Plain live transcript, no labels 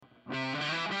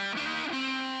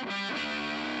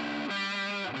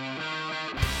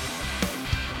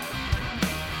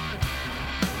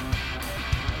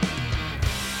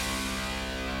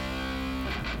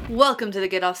Welcome to the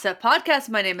Get Offset podcast.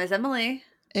 My name is Emily,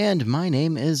 And my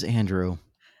name is Andrew.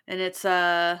 and it's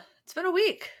been a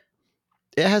week.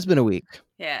 It has been a week.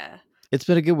 Yeah, It's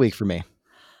been a good week for me.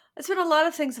 it's been a lot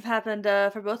of things have happened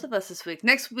for both of us this week.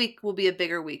 Next week will be a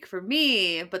bigger week for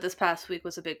me, but this past week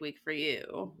was a big week for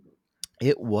you.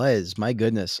 It was, my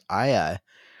goodness. I've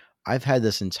had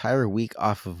this entire week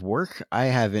off of work. I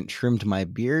haven't trimmed my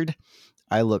beard.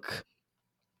 I look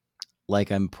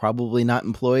like I'm probably not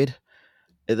employed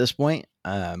at this point.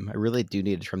 I really do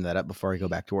need to trim that up before I go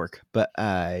back to work. But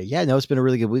yeah, no, it's been a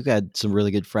really good week. We had some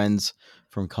really good friends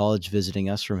from college visiting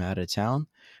us from out of town.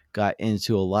 Got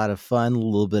into a lot of fun, a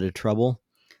little bit of trouble.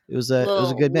 It was a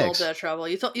good Little mix. bit of trouble.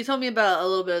 You told me about a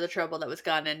little bit of the trouble that was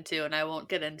gotten into, and I won't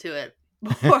get into it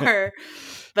more.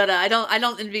 But I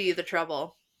don't envy you the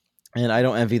trouble. And I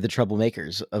don't envy the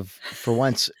troublemakers. For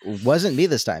once, it wasn't me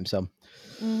this time. So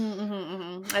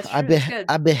That's true. That's good.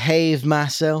 I behaved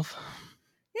myself.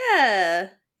 Yeah.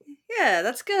 Yeah,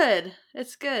 that's good.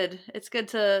 It's good. It's good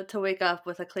to wake up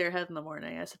with a clear head in the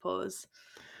morning, I suppose.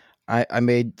 I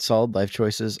made solid life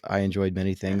choices. I enjoyed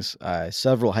many things.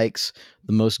 Several hikes.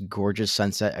 The most gorgeous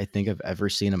sunset I think I've ever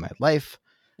seen in my life.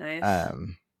 Nice.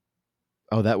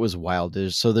 Oh, that was wild.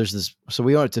 So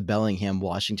we went to Bellingham,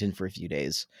 Washington for a few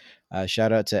days.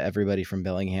 Shout out to everybody from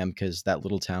Bellingham because that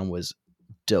little town was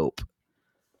dope.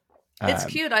 It's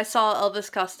cute. I saw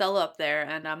Elvis Costello up there,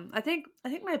 and I think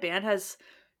my band has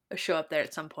a show up there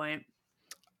at some point.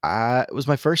 It was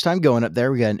my first time going up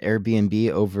there. We got an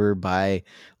Airbnb over by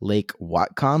Lake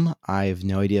Whatcom. I have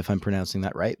no idea if I'm pronouncing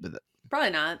that right, but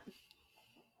Probably not.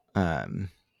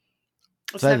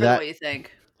 It's so never the way you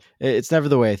think. It's never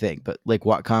the way I think, but Lake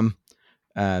Whatcom,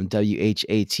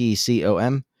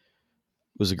 Whatcom,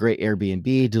 was a great Airbnb.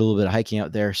 Did a little bit of hiking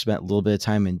out there. Spent a little bit of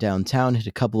time in downtown. Hit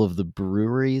a couple of the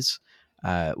breweries.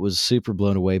 Was super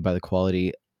blown away by the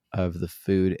quality of the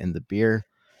food and the beer.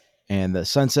 And the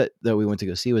sunset that we went to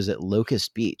go see was at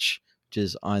Locust Beach, which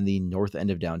is on the north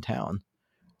end of downtown.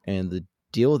 And the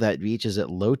deal with that beach is at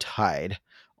low tide,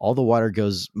 most of the water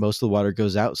goes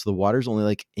out. So the water's only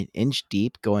like an inch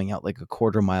deep going out like a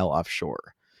quarter mile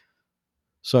offshore.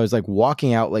 So I was like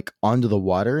walking out like onto the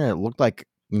water and it looked like,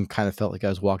 and kind of felt like I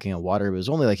was walking on water. It was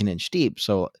only like an inch deep.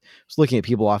 So I was looking at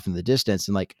people off in the distance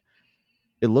and like,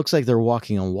 it looks like they're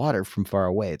walking on water from far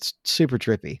away. It's super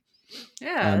trippy.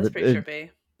 Yeah, that's pretty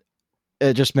trippy.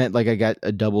 It just meant like I got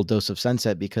a double dose of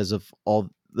sunset because of all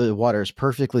the water is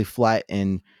perfectly flat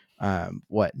and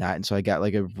whatnot. And so I got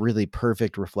like a really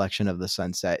perfect reflection of the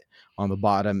sunset on the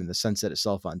bottom and the sunset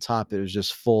itself on top. It was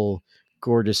just full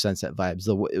gorgeous sunset vibes.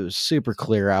 It was super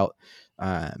clear out.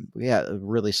 Yeah, a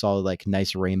really solid, like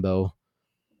nice rainbow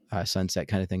sunset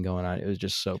kind of thing going on. It was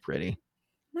just so pretty.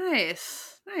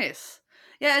 Nice.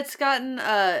 Yeah, it's gotten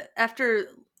after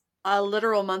a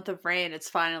literal month of rain, it's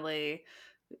finally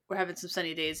we're having some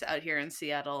sunny days out here in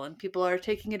Seattle, and people are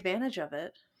taking advantage of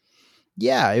it.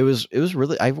 Yeah, it was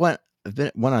really. went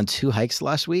on 2 hikes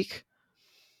last week,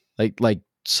 like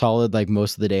solid, like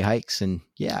most of the day hikes, and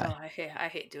yeah. Oh, I hate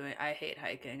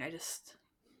hiking.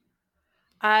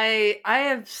 I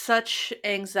have such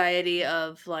anxiety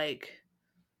of like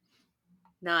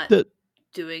not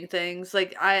doing things.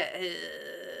 Like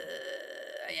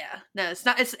yeah, no, it's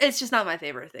not. It's just not my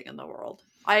favorite thing in the world.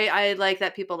 I like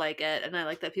that people like it, and I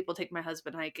like that people take my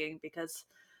husband hiking because,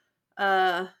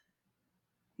 yeah,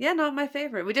 not my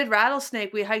favorite. We did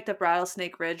Rattlesnake. We hiked up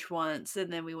Rattlesnake Ridge once,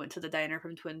 and then we went to the diner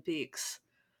from Twin Peaks.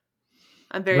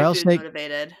 I'm very food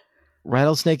motivated.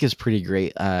 Rattlesnake is pretty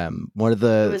great. One of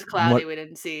the It was cloudy. We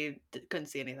couldn't see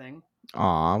anything.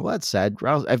 Aw, well, that's sad.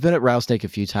 I've been at Rattlesnake a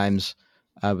few times.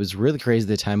 It was really crazy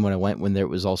the time when I went when it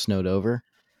was all snowed over.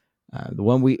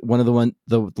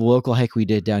 The local hike we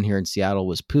did down here in Seattle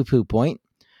was Poo Poo Point.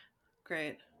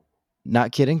 Great.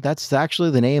 Not kidding. That's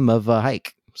actually the name of a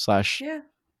hike / yeah.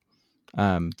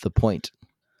 The point.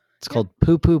 It's called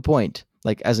Poo Poo Point,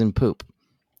 like as in poop.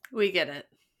 We get it.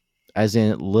 As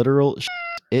in literal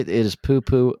it is Poo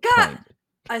Poo Point.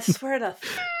 I swear to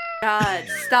God,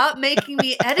 stop making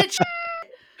me edit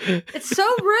It's so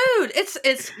rude.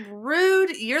 It's rude.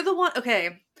 You're the one.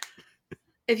 Okay.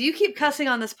 If you keep cussing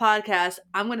on this podcast,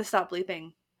 I'm going to stop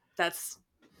bleeping. That's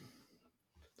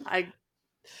the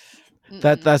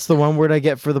one word I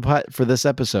get for for this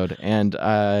episode, and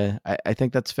I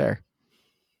think that's fair.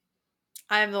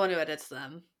 I am the one who edits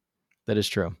them. That is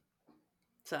true.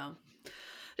 So,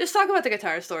 just talk about the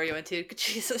guitar store you went to.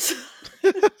 Jesus.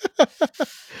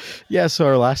 Yeah, so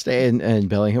our last day in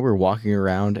Bellingham, we were walking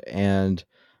around, and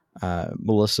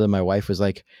Melissa, my wife, was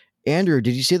like, Andrew,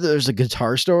 did you see that there's a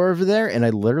guitar store over there? And I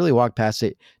literally walked past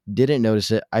it, didn't notice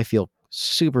it. I feel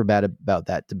super bad about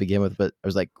that to begin with, but I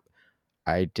was like,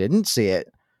 I didn't see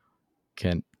it.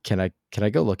 Can I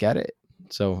go look at it?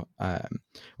 So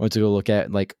went to go look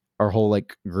at, like, our whole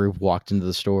like group walked into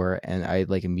the store, and I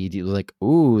like immediately was like,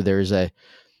 ooh, there's a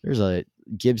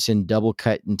Gibson double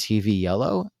cut in TV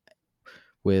yellow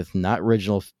with not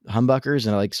original humbuckers.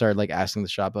 And I like started like asking the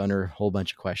shop owner a whole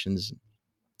bunch of questions.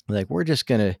 Like, we're just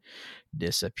gonna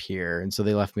disappear. And so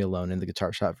they left me alone in the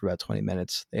guitar shop for about 20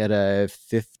 minutes. They had a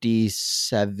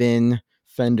 57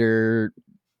 Fender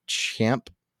Champ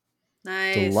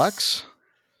Nice. Deluxe,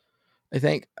 I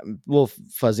think. I'm a little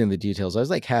fuzzy on the details. I was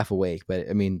like half awake, but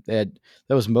I mean, that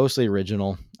was mostly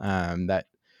original. That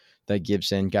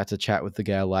Gibson, got to chat with the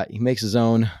guy a lot. He makes his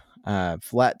own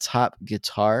flat top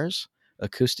guitars,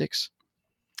 acoustics,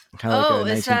 kind of like Oh,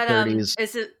 a is that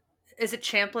 1930s. is it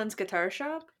Champlin's Guitar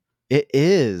Shop? It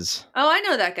is Oh, I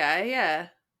know that guy. Yeah.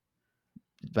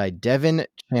 by Devin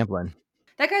Champlin.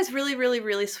 That guy's really, really,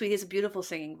 really sweet. He has a beautiful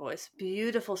singing voice.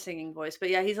 Beautiful singing voice. But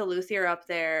yeah, he's a luthier up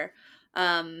there.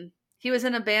 He was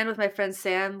in a band with my friend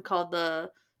Sam called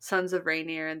the Sons of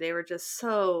Rainier, and they were just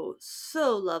so,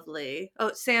 so lovely.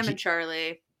 Oh, Sam and He,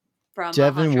 Charlie from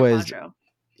Devin Honcho was Poncho.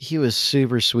 he was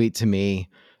super sweet to me.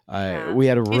 Yeah. We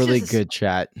had a He's really just, good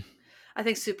chat. I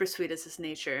think, super sweet is his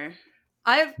nature.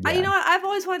 You Yeah. know what? I've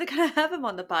always wanted to kind of have him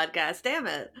on the podcast. Damn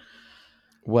it.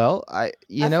 Well,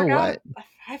 you I know forgot. what?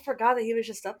 I forgot that he was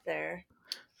just up there.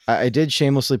 I did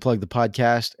shamelessly plug the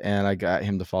podcast, and I got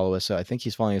him to follow us. So I think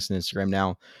he's following us on Instagram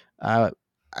now. Uh,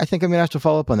 I think I'm gonna have to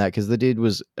follow up on that, because the dude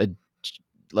was a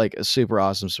super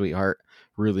awesome sweetheart.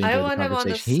 Really I enjoyed the want him on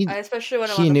conversation. this. I especially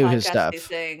want him on He the knew his podcast. He stuff.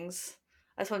 sings.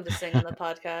 I just want him to sing on the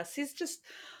podcast. He's just,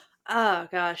 oh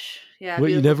gosh, yeah, What,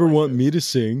 you beautiful never want me voices. to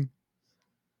sing?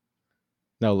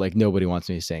 No, like, nobody wants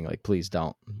me to sing. Like, please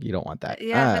don't. You don't want that.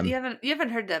 Yeah, but you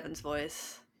haven't heard Devin's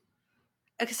voice.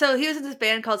 Okay, so he was in this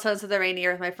band called Sons of the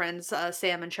Rainier with my friends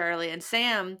Sam and Charlie. And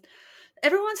Sam,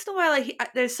 every once in a while, like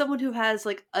there's someone who has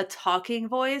like a talking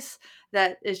voice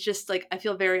that is just like I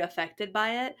feel very affected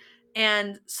by it.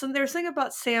 And there's something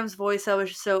about Sam's voice that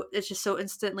was just it's just so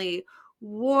instantly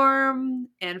warm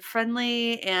and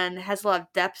friendly and has a lot of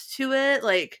depth to it.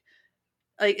 Like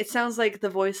it sounds like the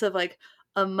voice of like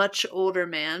a much older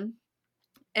man.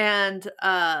 And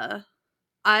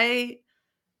I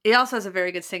he also has a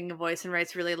very good singing voice and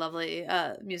writes really lovely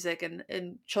music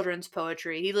and children's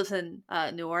poetry. He lives in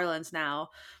New Orleans now,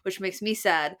 which makes me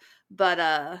sad.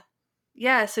 But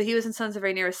yeah, so he was in Sons of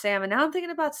Rainier with Sam, and now I'm thinking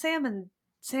about Sam and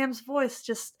Sam's voice.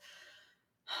 Just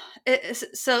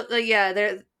so like yeah,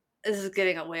 there. This is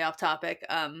getting way off topic.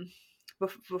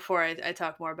 Before I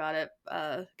talk more about it,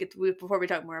 before we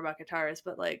talk more about guitars,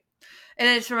 but like, and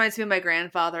it just reminds me of my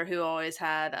grandfather who always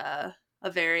had a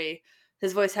very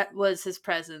his voice was his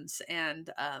presence, and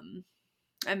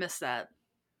I miss that.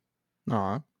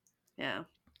 Aw. Yeah.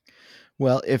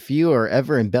 Well, if you are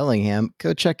ever in Bellingham,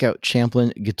 go check out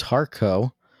Champlin Guitar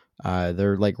Co.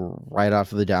 They're like right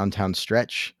off of the downtown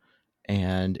stretch,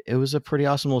 and it was a pretty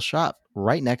awesome little shop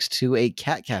right next to a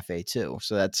cat cafe too.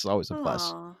 So that's always a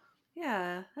plus. Oh,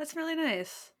 yeah, that's really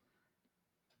nice.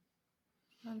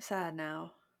 I'm sad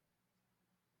now.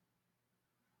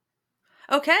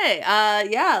 Okay,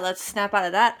 yeah, let's snap out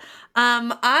of that.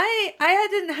 I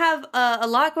didn't have a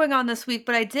lot going on this week,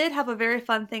 but I did have a very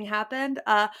fun thing happen.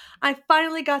 I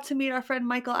finally got to meet our friend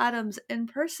Michael Adams in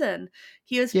person.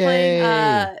 He was playing,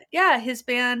 Yay! yeah, his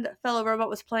band Fellow Robot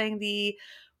was playing the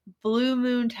Blue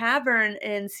Moon Tavern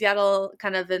in Seattle,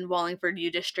 kind of in Wallingford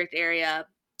U District area,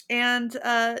 and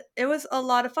it was a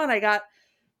lot of fun. I got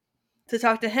to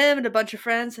talk to him and a bunch of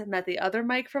friends. I met the other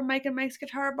Mike from Mike and Mike's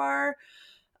Guitar Bar.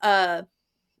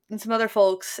 And some other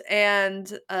folks,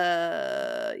 and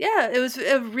yeah, it was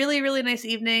a really really nice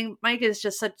evening. Mike is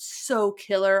just so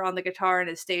killer on the guitar, and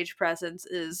his stage presence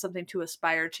is something to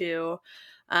aspire to.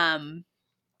 um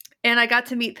and I got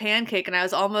to meet Pancake, and I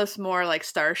was almost more like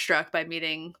starstruck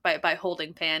by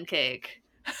holding Pancake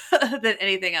than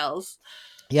anything else.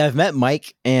 Yeah, I've met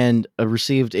Mike and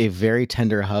received a very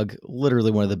tender hug.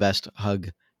 Literally one of the best hug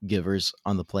givers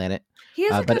on the planet. He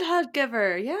is a But good hug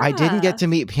giver. I didn't get Yeah. to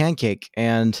meet Pancake,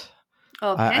 and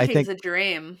Oh, I Pancake is think a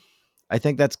dream.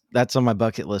 that's on my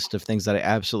bucket list of things that I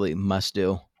absolutely must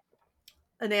do.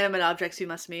 Inanimate objects you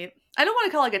must meet. I don't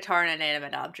want to call a guitar an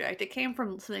inanimate object. It came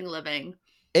from something living.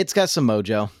 It's got some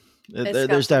mojo. It's got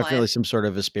There's some definitely life. some sort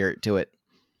of a spirit to it.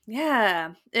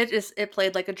 Yeah, it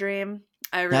played like a dream.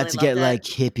 I Not really to get loved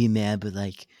like it. hippie, man, but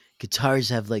like guitars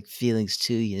have like feelings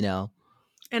too, you know.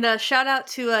 And a shout out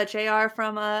to JR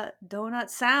from Donut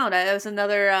Sound. It was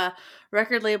another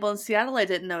record label in Seattle I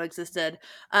didn't know existed.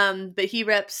 But he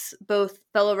reps both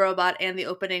Fellow Robot and the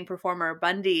opening performer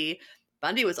Bundy.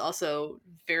 Bundy was also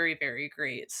very very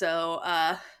great. So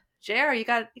JR, you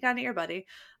got an ear, buddy.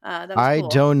 That was I cool.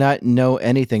 do not know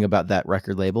anything about that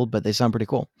record label, but they sound pretty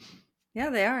cool. Yeah,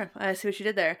 they are. I see what you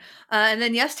did there. And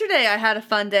then yesterday I had a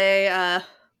fun day I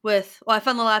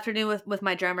fun little afternoon with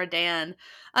my drummer Dan.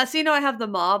 So I have the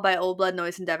Maw by Old Blood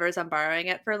Noise Endeavors. I'm borrowing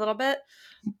it for a little bit.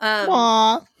 Um,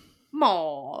 Mwah,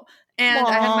 Maw. And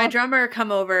I had my mwah. drummer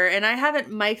come over, and I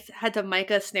haven't had to mic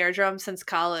a snare drum since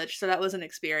college, so that was an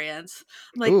experience.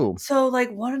 I'm like, Ooh, so like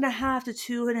 1.5 to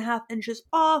 2.5 inches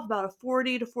off, about a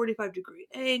 40 to 45 degree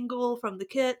angle from the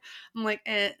kit. I'm like,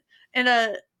 and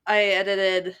I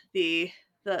edited the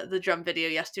drum video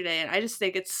yesterday, and I just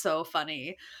think it's so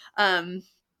funny.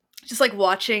 Just like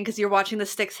watching, because you're watching the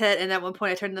sticks hit, and at one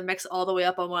point I turned the mix all the way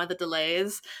up on one of the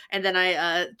delays, and then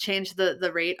I changed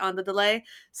the rate on the delay,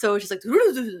 so it's just like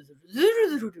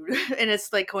and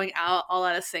it's like going all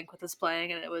out of sync with us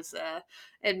playing, and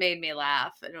it made me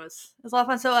laugh, and it was a lot of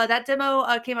fun. So that demo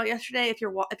came out yesterday. If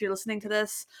you're listening to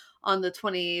this on the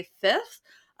 25th,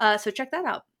 so check that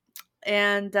out.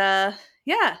 And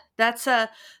yeah, that's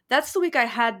the week I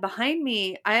had behind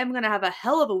me. I am gonna have a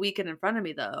hell of a weekend in front of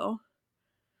me, though.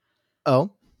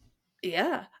 oh,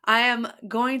 Yeah, I am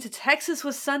going to Texas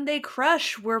with Sunday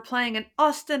Crush. We're playing in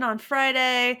Austin on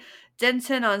Friday,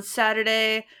 Denton on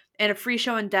Saturday, and a free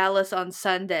show in Dallas on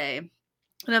Sunday.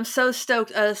 And I'm so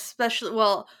stoked, especially,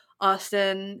 well,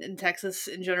 Austin and Texas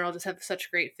in general just have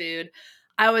such great food.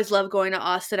 I always love going to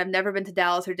Austin. I've never been to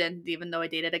Dallas or Denton, even though I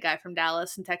dated a guy from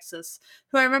Dallas in Texas,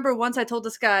 who I remember once I told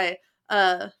this guy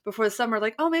before the summer,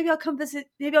 like, oh, maybe I'll come visit,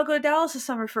 maybe I'll go to Dallas this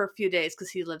summer for a few days, because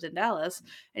he lived in Dallas.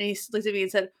 And he looked at me and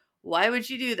said, why would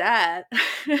you do that?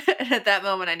 And at that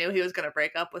moment, I knew he was going to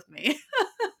break up with me.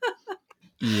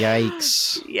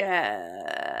 yikes.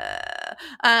 Yeah.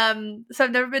 So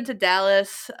I've never been to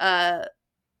Dallas. The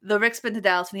Rick's been to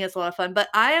Dallas and he has a lot of fun. But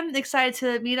I am excited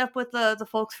to meet up with the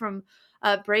folks from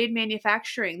Braid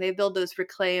Manufacturing. They build those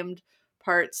reclaimed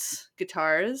parts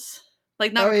guitars.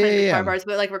 Like not Oh, yeah, reclaimed yeah, guitar yeah. parts,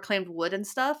 but like reclaimed wood and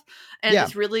stuff. And Yeah.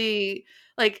 it's really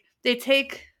like they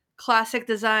take classic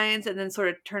designs and then sort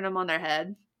of turn them on their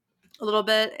head a little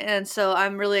bit. And so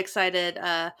I'm really excited.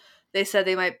 They said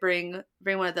they might bring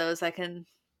one of those I can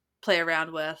play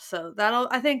around with. So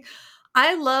I think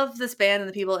I love this band and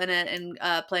the people in it, and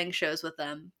playing shows with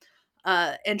them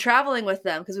and traveling with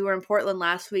them, because we were in Portland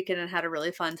last weekend and had a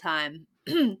really fun time.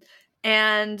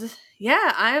 And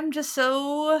yeah, I am just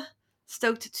so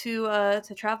stoked to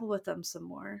travel with them some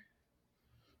more.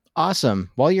 Awesome.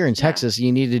 While you're in Yeah. Texas,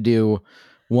 you need to do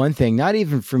one thing, not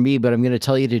even for me, but I'm going to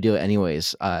tell you to do it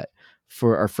anyways.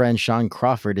 For our friend Sean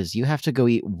Crawford, is you have to go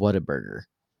eat Whataburger.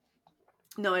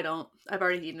 No, I don't. I've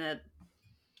already eaten it.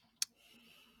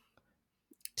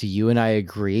 Do you and I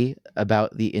agree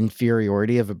about the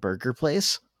inferiority of a burger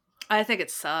place? I think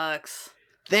it sucks.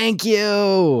 Thank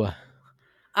you.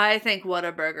 I think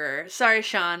Whataburger. Sorry,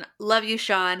 Sean. Love you,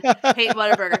 Sean. Hate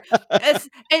Whataburger.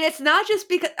 It's not just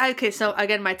because. Okay, so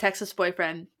again, my Texas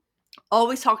boyfriend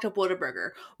always talked up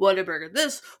Whataburger. Whataburger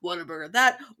this, Whataburger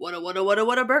that,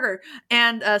 Whataburger.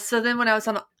 And so then when I was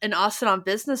in Austin on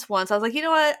business once, I was like, you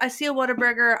know what? I see a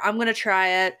Whataburger. I'm gonna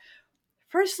try it.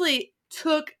 Firstly,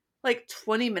 took like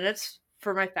 20 minutes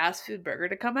for my fast food burger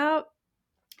to come out.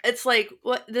 It's like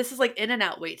what this is like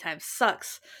In-N-Out wait time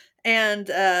sucks. And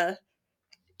Yeah,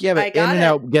 but I got it.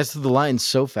 In-N-Out gets to the line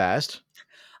so fast.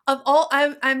 Of all,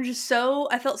 I'm just so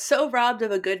I felt so robbed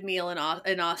of a good meal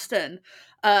in Austin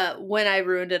when I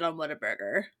ruined it on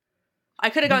Whataburger.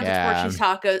 I could have gone to Yeah. Torchy's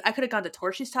Tacos. I could have gone to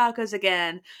Torchy's Tacos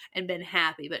again and been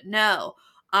happy, but no,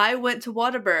 I went to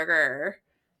Whataburger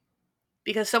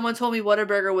because someone told me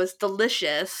Whataburger was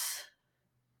delicious,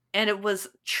 and it was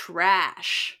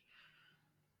trash.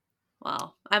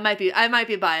 Well, I might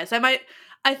be biased.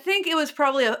 I think it was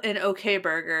probably an okay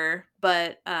burger,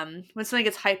 but when something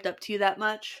gets hyped up to you that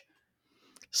much,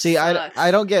 See, I sucks.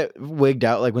 don't get wigged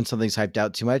out like when something's hyped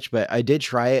out too much, but I did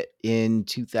try it in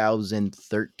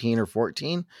 2013 or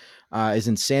 14. I was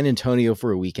in San Antonio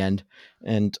for a weekend,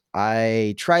 and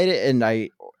I tried it, and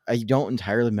I don't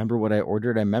entirely remember what I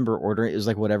ordered. I remember ordering it was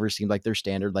like whatever seemed like their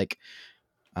standard, like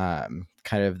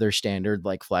kind of their standard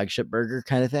like flagship burger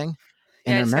kind of thing.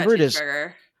 And Yeah, I I just got a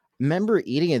cheeseburger. remember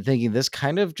eating it thinking this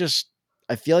kind of just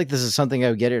I feel like this is something I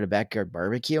would get at a backyard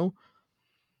barbecue.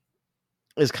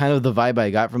 Is kind of the vibe I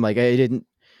got from like I didn't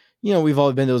we've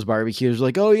all been to those barbecues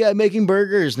like, oh yeah, making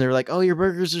burgers. And they're like, oh, your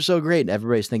burgers are so great. And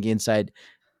everybody's thinking inside,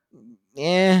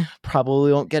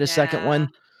 probably won't get a second Yeah.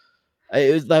 one.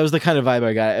 That was the kind of vibe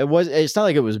I got. It's not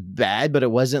like it was bad, but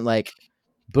it wasn't like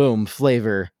boom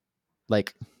flavor.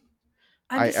 Like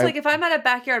I'm just I like, if I'm at a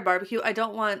backyard barbecue, I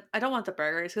don't want the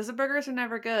burgers, because the burgers are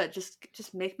never good.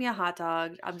 Just make me a hot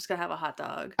dog. I'm just gonna have a hot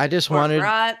dog I just or a wanted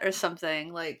brat or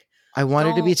something like. I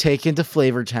wanted to be Don't. taken to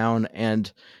Flavor Town,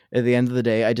 and at the end of the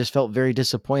day, I just felt very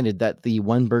disappointed that the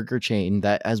one burger chain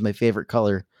that has my favorite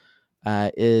color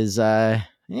is eh.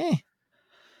 Yeah,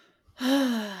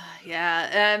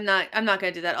 I'm not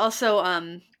gonna do that. Also,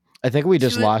 I think we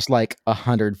just two lost like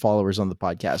 100 followers on the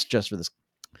podcast just for this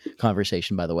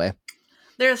conversation, by the way.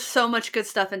 there's so much good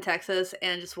stuff in Texas,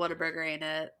 and just Whataburger ain't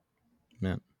it.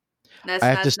 Yeah. That's I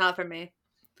have to, that's not for me.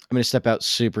 I'm going to step out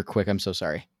super quick. I'm so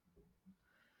sorry.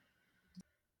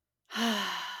 Well,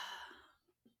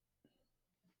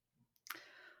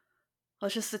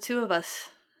 it's just the two of us,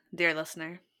 dear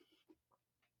listener.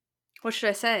 What should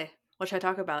I say? What should I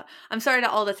talk about? I'm sorry to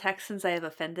all the Texans I have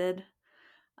offended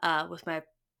with my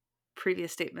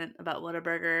previous statement about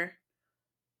Whataburger.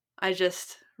 I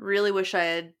just really wish I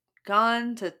had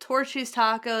gone to Torchy's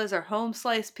Tacos or Home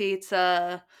Slice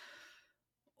Pizza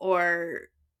or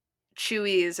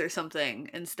Chewy's or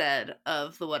something instead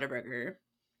of the Whataburger.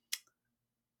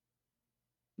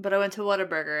 But I went to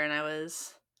Whataburger and I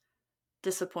was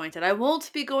disappointed. I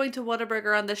won't be going to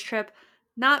Whataburger on this trip,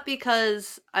 not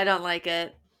because I don't like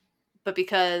it, but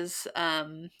because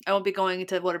I won't be going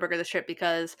to Whataburger this trip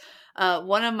because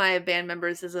one of my band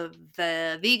members is a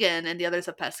vegan and the other's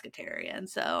a pescatarian.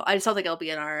 So I just don't think it'll be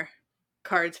in our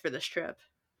cards for this trip.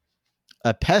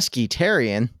 A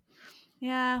pescatarian?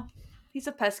 Yeah, he's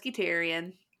a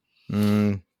pescatarian.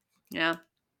 Mm, Yeah.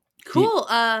 do you, Cool.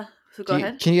 So go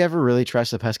ahead. Can you ever really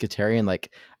trust a pescatarian?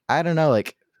 Like, I don't know,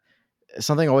 like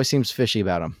something always seems fishy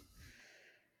about him.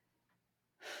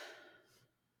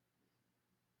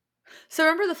 So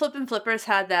remember the Flippin' Flippers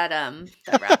had that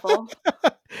raffle?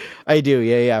 I do,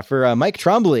 yeah. For Mike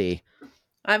Trombley.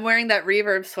 I'm wearing that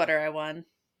Reverb sweater I won.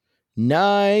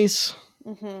 Nice.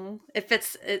 Mm-hmm. It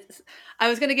fits. I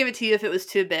was gonna give it to you if it was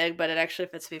too big, but it actually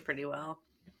fits me pretty well.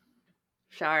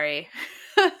 Sorry.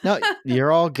 No,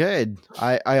 you're all good.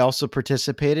 I also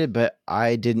participated, but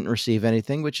I didn't receive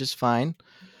anything, which is fine.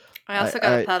 I also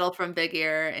got a pedal from Big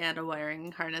Ear and a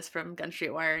wiring harness from Gun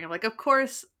Street Wiring. I'm like, of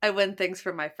course I win things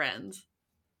for my friends.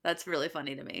 That's really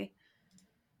funny to me.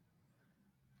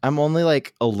 I'm only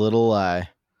like a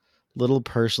little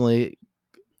personally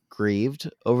grieved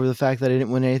over the fact that I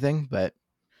didn't win anything, but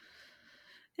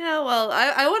Yeah, well,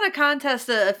 I won a contest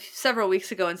several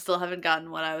weeks ago and still haven't gotten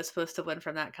what I was supposed to win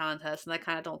from that contest, and I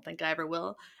kind of don't think I ever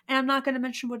will. And I'm not going to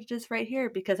mention what it is right here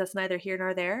because that's neither here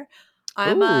nor there.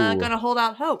 I'm going to hold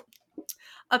out hope.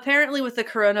 Apparently, with the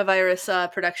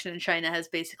coronavirus, production in China has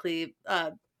basically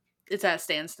it's at a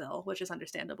standstill, which is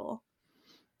understandable.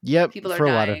 Yep, People are for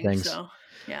dying, a lot of things. so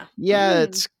yeah. Yeah,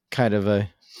 it's kind of a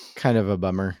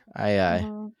bummer.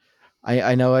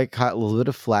 I know I caught a little bit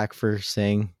of flack for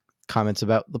saying comments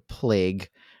about the plague,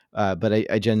 but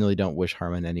I genuinely don't wish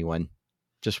harm on anyone.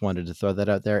 Just wanted to throw that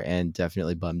out there, and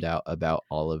definitely bummed out about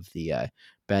all of the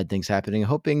bad things happening.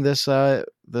 Hoping this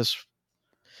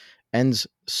ends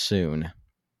soon.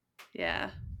 Yeah,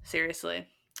 seriously.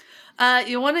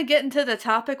 You want to get into the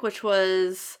topic, which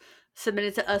was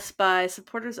submitted to us by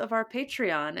supporters of our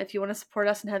Patreon. If you want to support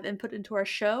us and have input into our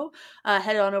show,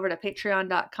 head on over to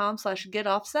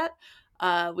patreon.com/getoffset.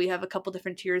 We have a couple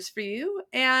different tiers for you,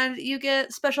 and you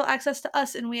get special access to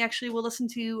us, and we actually will listen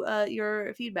to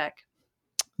your feedback.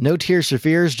 No tears for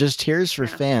fears, just tears for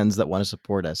fans that want to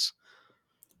support us.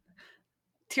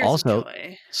 Tears also, of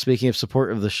joy. Speaking of support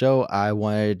of the show, I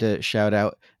wanted to shout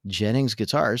out Jennings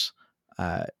Guitars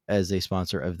as a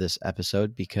sponsor of this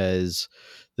episode because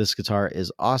this guitar is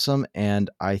awesome, and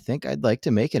I think I'd like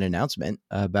to make an announcement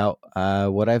about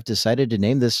what I've decided to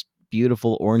name this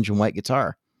beautiful orange and white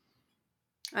guitar.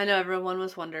 I know everyone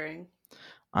was wondering.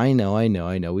 I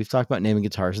know. We've talked about naming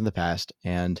guitars in the past,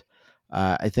 and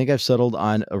I think I've settled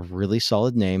on a really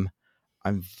solid name.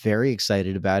 I'm very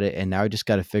excited about it, and now I just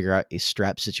got to figure out a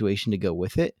strap situation to go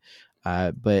with it.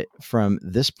 But from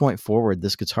this point forward,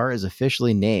 this guitar is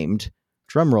officially named,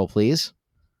 drum roll please,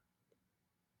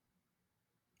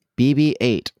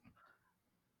 BB-8.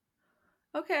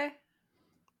 Okay.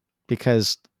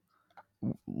 Because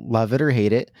love it or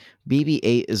hate it,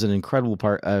 BB-8 is an incredible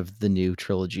part of the new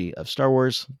trilogy of Star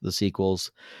Wars, the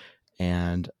sequels,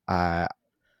 and I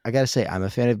gotta say, I'm a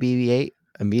fan of BB-8.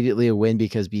 Immediately a win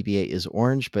because BB-8 is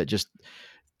orange, but just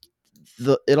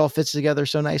it all fits together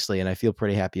so nicely, and I feel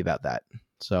pretty happy about that.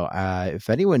 So if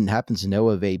anyone happens to know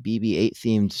of a BB-8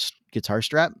 themed guitar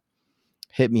strap,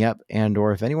 hit me up. And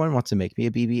or if anyone wants to make me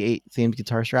a BB-8 themed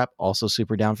guitar strap, also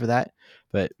super down for that.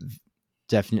 But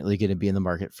definitely going to be in the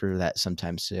market for that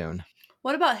sometime soon.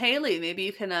 What about Haley? Maybe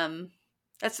you can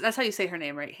that's how you say her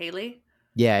name, right? Haley?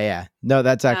 Yeah. No,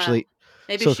 that's actually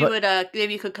maybe she would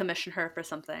maybe you could commission her for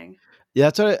something. Yeah,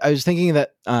 that's what I was thinking.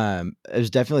 That I was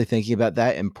definitely thinking about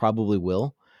that, and probably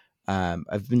will.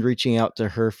 I've been reaching out to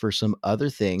her for some other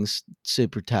things,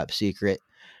 super top secret,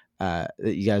 that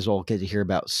you guys will get to hear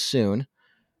about soon.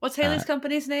 What's Uh, Haley's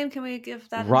company's name? Can we give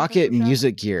that an Rocket official shout out?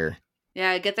 Music Gear.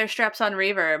 Yeah, get their straps on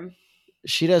Reverb.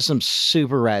 She does some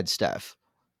super rad stuff.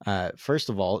 First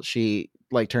of all, she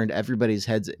like turned everybody's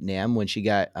heads at NAM when she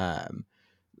got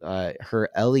her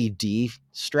LED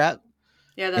strap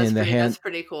Yeah, in the hand. that's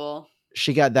pretty cool.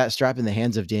 She got that strap in the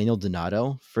hands of Daniel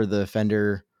Donato for the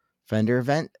Fender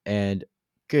event, and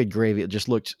good gravy, it just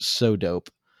looked so dope.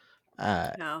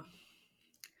 Yeah.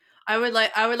 I would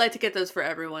like to get those for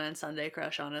everyone in Sunday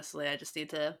Crush, honestly. I just need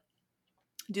to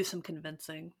do some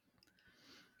convincing.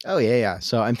 Oh yeah.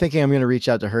 So I'm thinking I'm going to reach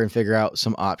out to her and figure out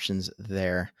some options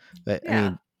there. But I Yeah.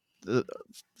 mean,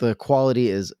 the quality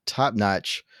is top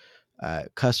notch.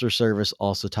 Customer service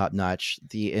also top notch.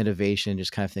 The innovation,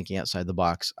 just kind of thinking outside the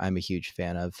box, I'm a huge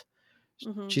fan of.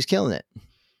 Mm-hmm. She's killing it.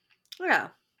 Yeah,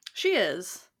 she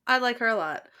is. I like her a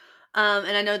lot.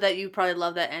 And I know that you probably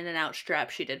love that in and out strap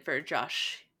she did for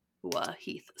Joshua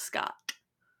Heath Scott.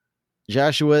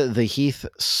 Joshua the Heath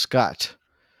Scott.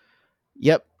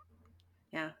 Yep.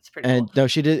 Yeah, it's pretty And cool. no,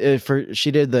 she did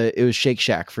it was Shake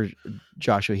Shack for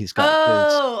Joshua Heath Scott.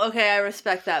 Oh, okay. I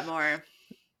respect that more.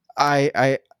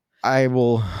 I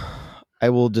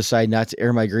will decide not to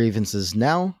air my grievances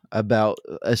now about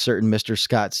a certain Mr.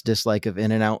 Scott's dislike of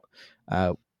In and Out.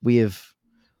 We have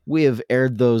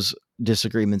aired those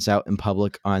disagreements out in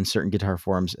public on certain guitar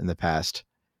forums in the past.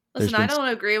 Listen, I don't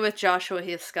agree with Joshua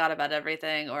Heath Scott about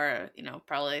everything, or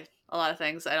probably a lot of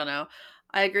things. I don't know.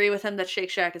 I agree with him that Shake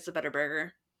Shack is a better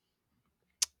burger.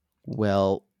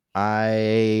 Well,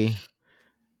 I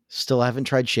still haven't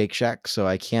tried Shake Shack, so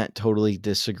I can't totally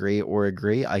disagree or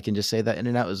agree. I can just say that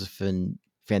In-N-Out is a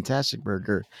fantastic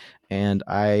burger, and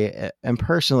I am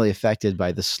personally affected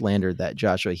by the slander that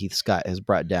Joshua Heath Scott has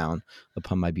brought down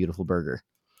upon my beautiful burger.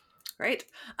 Great.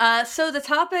 So the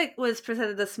topic was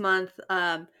presented this month.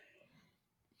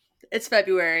 It's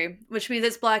February, which means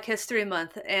it's Black History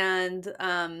Month, and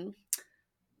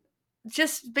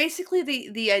just basically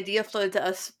the idea floated to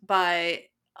us by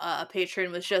a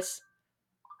patron was just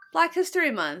Black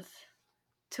History Month,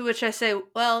 to which I say,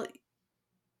 well,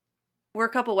 we're a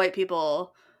couple white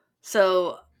people,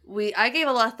 so I gave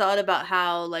a lot of thought about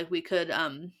how we could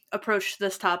approach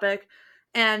this topic,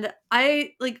 and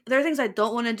there are things I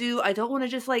don't want to do. I don't want to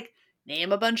just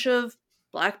name a bunch of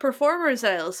Black performers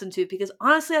that I listen to, because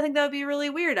honestly I think that would be really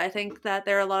weird. I think that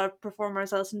there are a lot of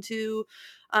performers I listen to,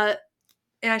 and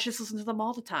I should listen to them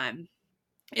all the time.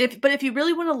 But if you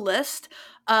really want a list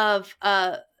of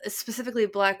specifically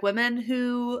Black women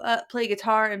who play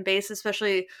guitar and bass,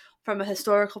 especially from a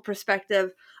historical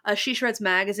perspective, She Shreds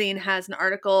Magazine has an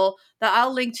article that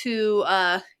I'll link to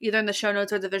either in the show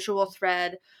notes or the visual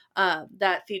thread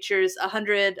that features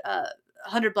 100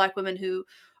 Black women who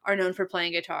are known for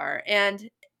playing guitar. And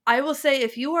I will say,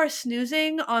 if you are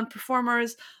snoozing on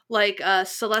performers like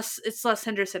Celeste, it's Celeste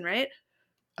Henderson, right?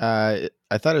 I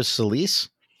thought it was Celise.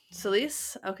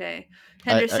 Celise? Okay.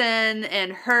 Henderson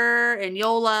and her and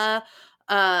Yola.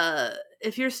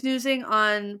 If you're snoozing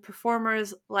on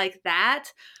performers like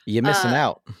that, you're missing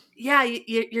out. Yeah,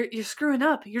 you're screwing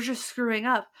up. You're just screwing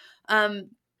up.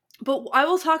 But I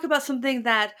will talk about something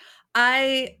that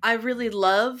I really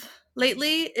love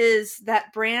lately, is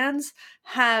that brands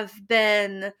have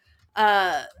been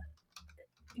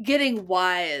getting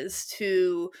wise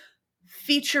to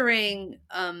featuring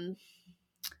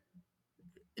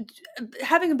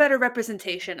having a better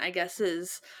representation, I guess,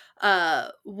 is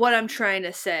what I'm trying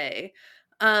to say.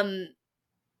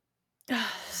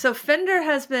 So Fender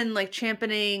has been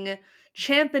championing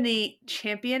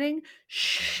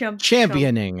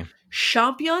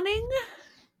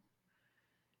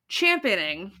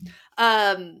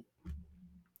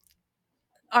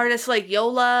artists like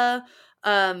Yola.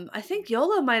 I think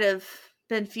Yola might have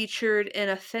been featured in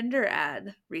a Fender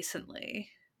ad recently.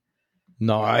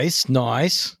 Nice.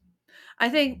 I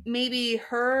think maybe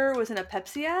her was in a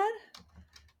Pepsi ad.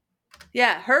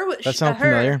 Yeah, her. That sounds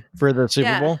familiar for the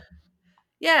Super Bowl.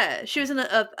 Yeah, she was in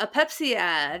a Pepsi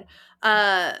ad,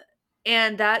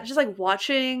 and that just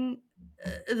watching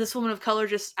this woman of color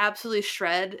just absolutely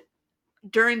shred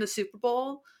during the Super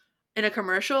Bowl in a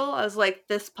commercial. I was like,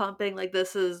 this pumping,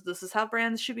 this is how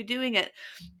brands should be doing it.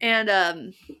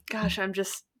 And gosh, and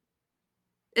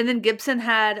then Gibson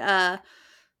had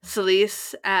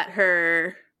Celise at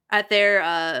their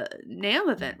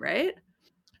NAMM event, right?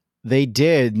 They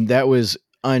did. That was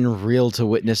unreal to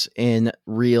witness in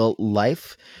real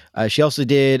life. She also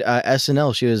did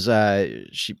SNL. She was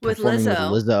performing with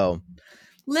Lizzo.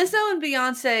 Lizzo and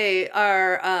Beyonce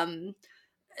are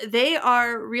they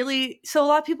are really, so a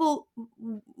lot of people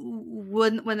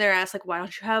when they're asked like, why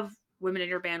don't you have women in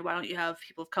your band, why don't you have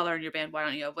people of color in your band, why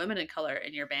don't you have women in color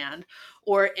in your band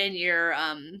or in your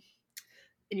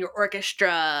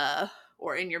orchestra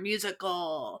or in your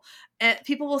musical, and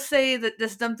people will say that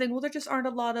this dumb thing, well, there just aren't a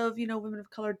lot of, women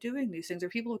of color doing these things or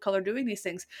people of color doing these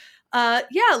things.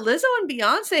 Yeah, Lizzo and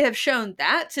Beyonce have shown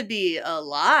that to be a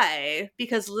lie,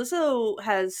 because Lizzo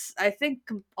has, I think,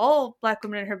 all black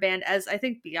women in her band, as I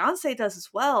think Beyonce does as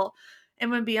well. And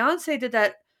when Beyonce did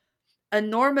that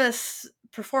enormous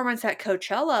performance at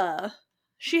Coachella,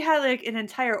 she had like an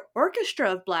entire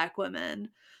orchestra of black women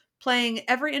playing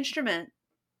every instrument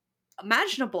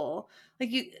imaginable.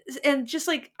 Like you, and just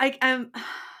like I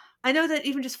know that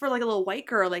even just for like a little white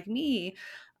girl like me,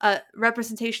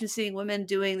 representation, seeing women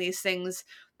doing these things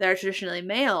that are traditionally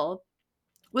male,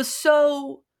 was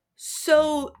so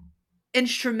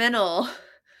instrumental,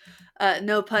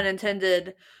 no pun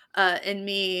intended, in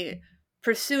me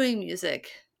pursuing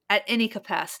music at any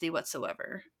capacity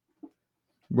whatsoever.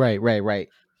 Right.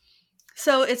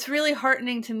 So it's really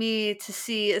heartening to me to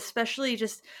see, especially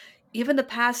just even the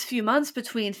past few months,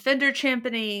 between Fender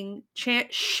championing,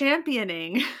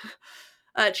 championing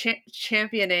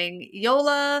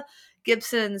Yola,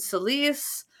 Gibson,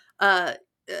 Solis,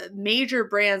 major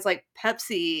brands like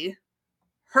Pepsi,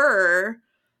 her.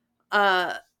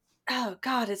 Oh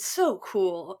God, it's so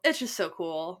cool. It's just so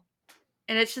cool,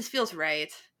 and it just feels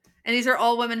right. And these are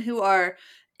all women who are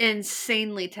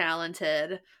insanely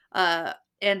talented, uh,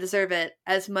 and deserve it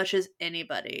as much as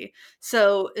anybody.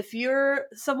 So if you're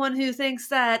someone who thinks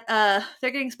that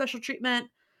they're getting special treatment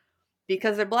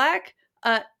because they're black,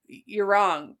 you're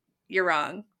wrong. You're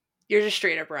wrong. You're just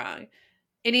straight up wrong.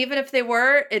 And even if they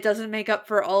were, it doesn't make up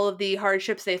for all of the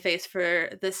hardships they face for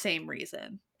the same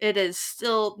reason. It is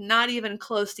still not even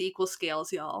close to equal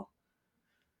scales, y'all.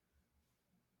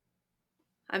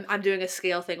 I'm doing a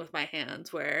scale thing with my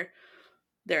hands where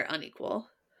they're unequal.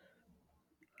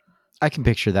 I can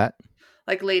picture that.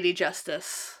 Like Lady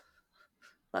Justice.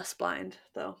 Less blind,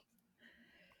 though.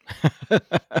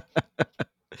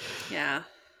 Yeah.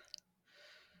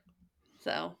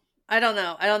 So, I don't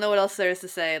know. I don't know what else there is to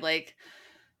say. Like,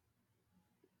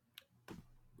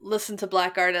 listen to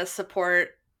black artists,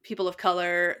 support people of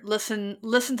color, listen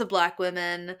to black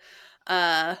women.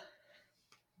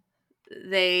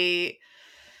 They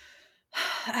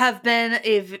have been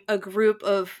a group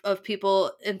of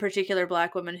people, in particular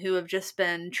black women, who have just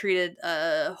been treated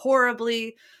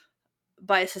horribly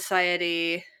by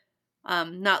society,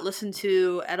 not listened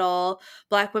to at all.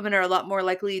 Black women are a lot more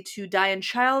likely to die in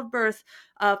childbirth,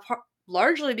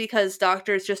 largely because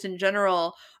doctors, just in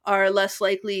general, are less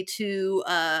likely to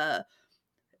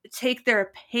take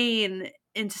their pain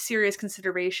into serious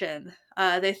consideration.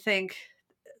 They think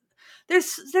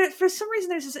for some reason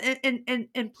there's this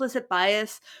implicit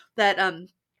bias that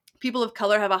people of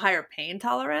color have a higher pain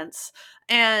tolerance,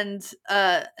 and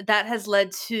that has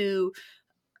led to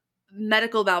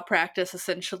medical malpractice,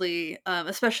 essentially,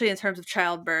 especially in terms of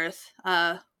childbirth.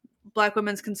 Black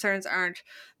women's concerns aren't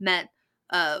met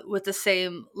with the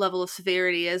same level of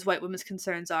severity as white women's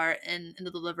concerns are in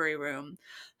the delivery room.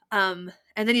 And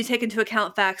then you take into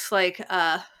account facts like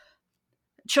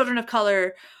children of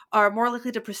color are more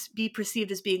likely to be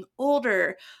perceived as being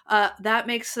older. That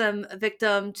makes them a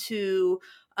victim to,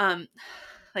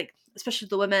 like, especially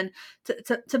the women,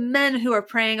 to men who are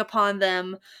preying upon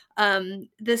them.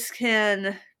 This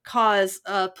can cause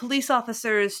police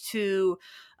officers to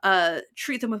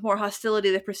treat them with more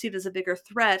hostility. They're perceived as a bigger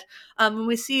threat. When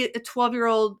we see a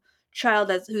 12-year-old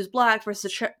child who's black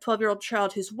versus a 12-year-old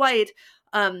child who's white,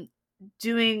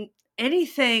 doing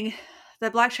anything,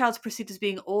 that black child's perceived as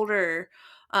being older,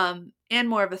 and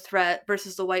more of a threat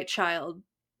versus the white child.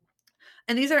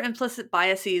 And these are implicit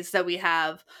biases that we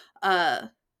have.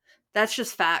 That's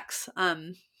just facts.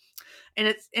 And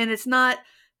it's not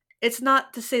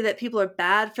to say that people are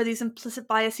bad for these implicit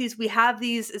biases. We have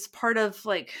these as part of,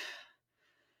 like,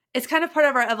 it's kind of part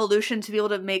of our evolution to be able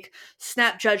to make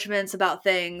snap judgments about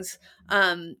things,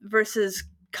 versus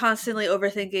constantly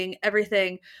overthinking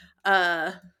everything.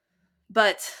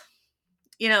 But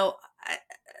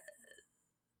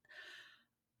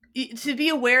to be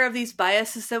aware of these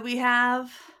biases that we have,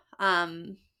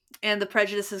 and the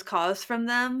prejudices caused from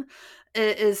them,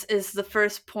 is the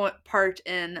first part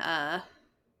in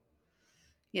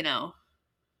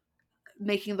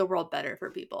making the world better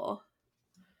for people.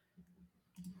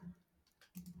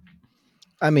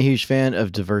 I'm a huge fan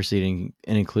of diversity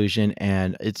and inclusion,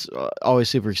 and it's always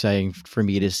super exciting for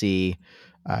me to see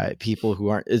people who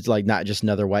aren't, it's like not just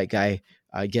another white guy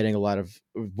getting a lot of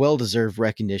well-deserved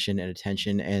recognition and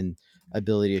attention. And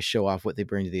ability to show off what they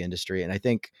bring to the industry. And I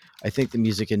think the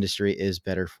music industry is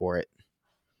better for it.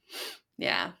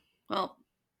 Yeah. Well,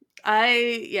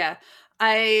 a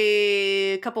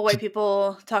couple white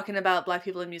people talking about black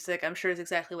people in music, I'm sure is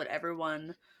exactly what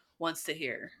everyone wants to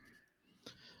hear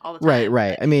all the time.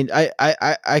 Right. I mean,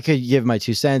 I could give my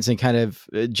 2 cents and kind of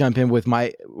jump in with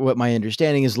what my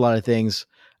understanding is a lot of things.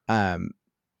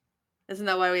 Isn't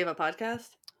that why we have a podcast?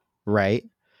 Right.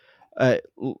 Uh,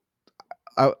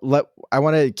 I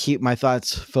want to keep my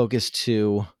thoughts focused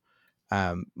to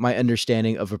my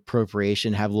understanding of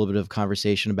appropriation. Have a little bit of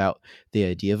conversation about the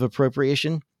idea of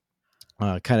appropriation.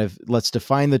 Kind of let's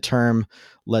define the term.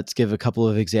 Let's give a couple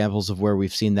of examples of where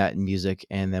we've seen that in music,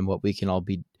 and then what we can all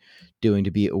be doing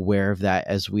to be aware of that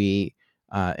as we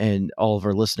and all of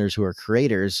our listeners who are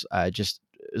creators, just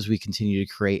as we continue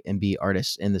to create and be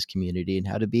artists in this community, and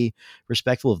how to be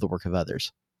respectful of the work of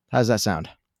others. How does that sound?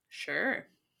 Sure.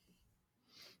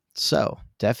 So,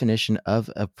 definition of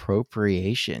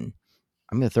appropriation.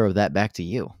 I'm going to throw that back to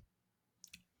you.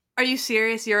 Are you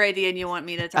serious? Your idea and you want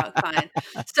me to talk? Fine.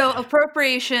 So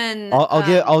appropriation.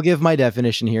 I'll give my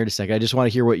definition here in a second. I just want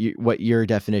to hear what your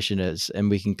definition is, and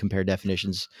we can compare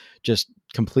definitions. Just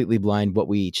completely blind what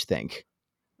we each think.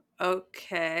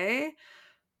 Okay.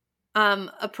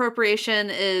 Appropriation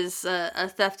is a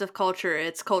theft of culture.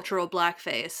 It's cultural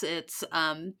blackface. It's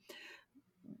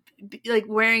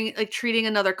like treating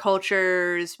another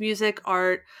culture's music,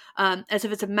 art, as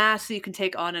if it's a mask that you can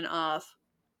take on and off.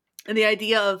 And the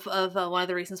idea of one of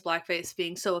the reasons blackface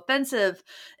being so offensive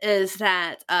is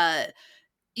that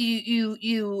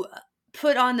you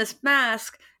put on this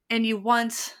mask and you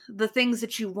want the things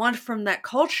that you want from that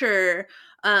culture.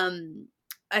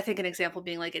 I think an example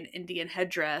being like an Indian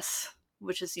headdress,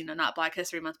 which is not Black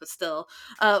History Month, but still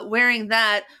wearing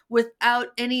that without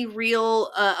any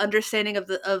real understanding of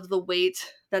the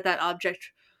weight that object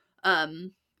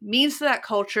means to that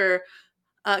culture.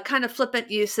 Kind of flippant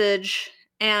usage,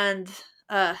 and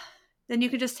then you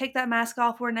can just take that mask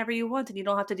off whenever you want, and you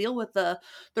don't have to deal with the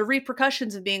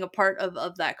repercussions of being a part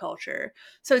of that culture.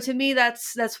 So to me,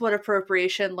 that's what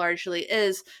appropriation largely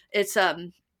is. It's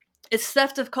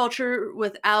theft of culture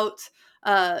without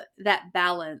that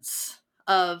balance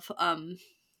of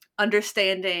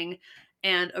understanding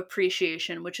and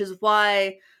appreciation, which is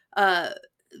why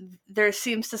there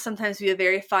seems to sometimes be a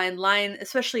very fine line,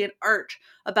 especially in art,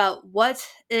 about what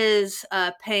is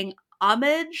paying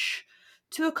homage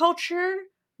to a culture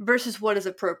versus what is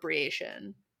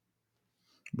appropriation.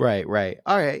 Right.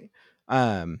 All right.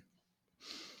 I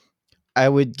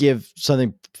would give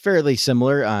something fairly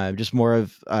similar, just more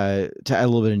of to add a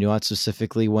little bit of nuance,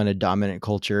 specifically when a dominant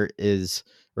culture is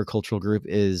or cultural group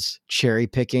is cherry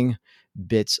picking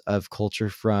bits of culture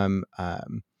from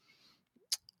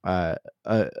a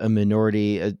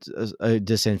minority, a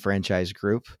disenfranchised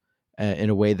group, in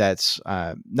a way that's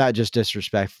not just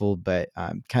disrespectful, but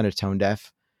kind of tone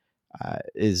deaf,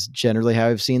 is generally how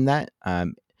I've seen that.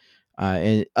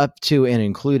 And up to and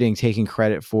including taking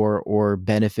credit for or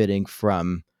benefiting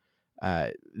from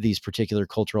these particular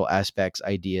cultural aspects,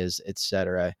 ideas,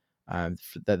 etc., that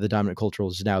the dominant culture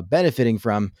is now benefiting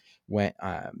from, when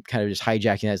kind of just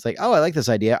hijacking that. It's like, oh, I like this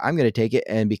idea, I'm going to take it,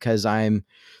 and because I'm,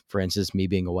 for instance, me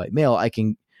being a white male, I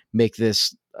can make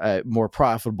this more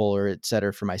profitable or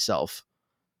etc. for myself.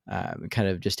 Kind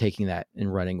of just taking that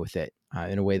and running with it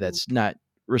in a way that's not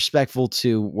respectful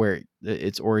to where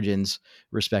its origins,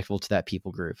 respectful to that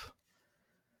people group.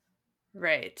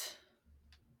 Right.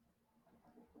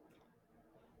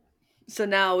 So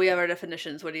now we have our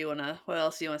definitions. What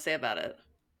else do you want to say about it?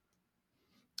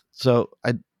 So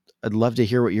I'd love to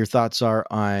hear what your thoughts are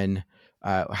on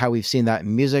how we've seen that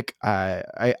in music.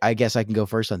 I guess I can go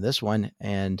first on this one.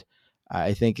 And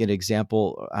I think an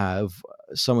example of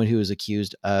someone who is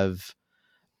accused of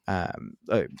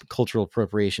cultural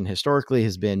appropriation historically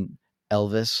has been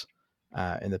Elvis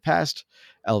in the past.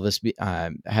 Elvis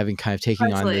having kind of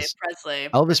taking on this.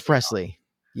 Elvis Presley.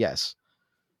 Yes.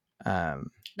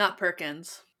 Not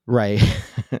Perkins. Right.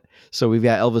 So we've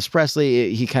got Elvis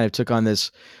Presley. He kind of took on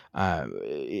this.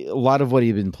 A lot of what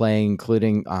he'd been playing,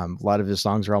 including a lot of his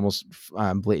songs, are almost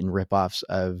blatant ripoffs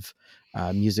of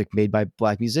music made by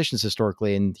Black musicians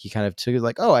historically. And he kind of took it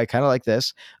like, oh, I kind of like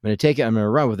this. I'm going to take it. I'm going to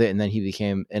run with it. And then he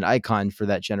became an icon for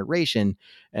that generation.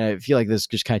 And I feel like this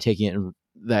just kind of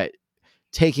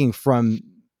taking from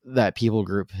that people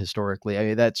group historically. I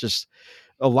mean, that's just,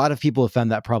 a lot of people have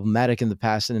found that problematic in the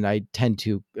past. And I tend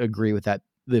to agree with that,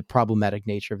 the problematic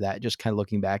nature of that, just kind of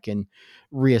looking back and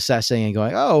reassessing and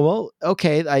going, oh, well,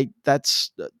 okay,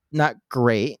 that's not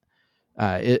great.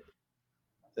 And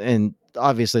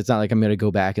obviously it's not like I'm going to go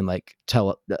back and like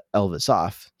tell Elvis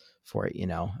off, for it.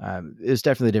 It was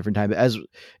definitely a different time. But as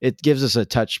it gives us a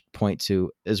touch point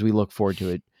to as we look forward to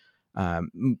it,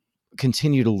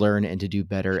 continue to learn and to do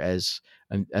better as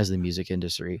the music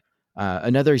industry.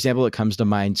 Another example that comes to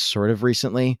mind, sort of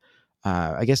recently,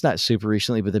 I guess not super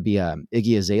recently, but there'd be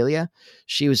Iggy Azalea.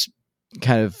 She was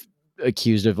kind of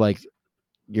accused of like,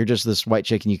 you're just this white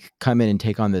chick and you come in and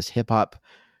take on this hip hop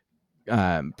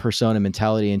persona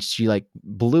mentality, and she like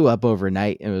blew up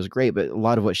overnight and it was great. But a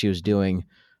lot of what she was doing,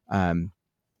 um,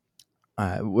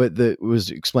 what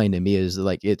was explained to me is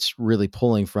like it's really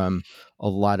pulling from a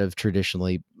lot of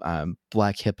traditionally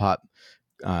black hip hop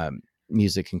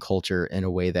music and culture in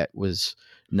a way that was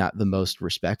not the most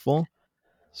respectful.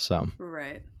 So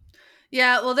Right.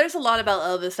 Yeah, well, there's a lot about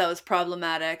Elvis that was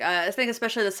problematic. I think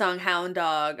especially the song "Hound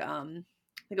Dog." I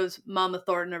think it was Mama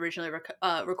Thornton originally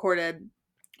recorded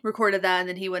that, and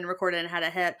then he went and recorded it and had a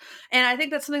hit. And I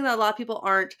think that's something that a lot of people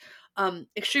aren't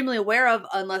extremely aware of,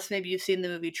 unless maybe you've seen the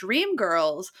movie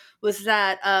Dreamgirls. Was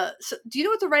that so do you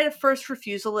know what the right of first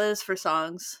refusal is for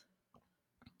songs?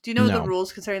 Do you know the no,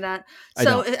 rules concerning that? I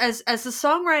So don't. as the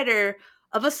songwriter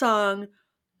of a song,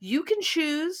 you can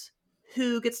choose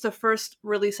who gets to first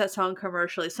release that song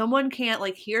commercially. Someone can't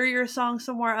like hear your song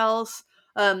somewhere else,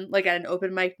 like at an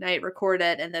open mic night, record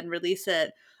it and then release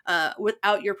it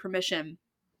without your permission.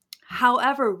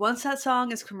 However, once that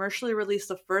song is commercially released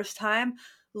the first time,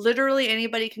 literally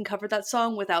anybody can cover that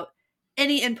song without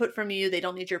any input from you. They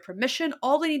don't need your permission.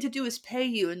 All they need to do is pay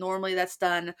you. And normally that's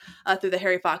done through the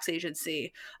Harry Fox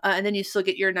agency. And then you still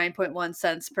get your 9.1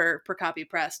 cents per copy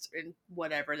pressed and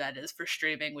whatever that is for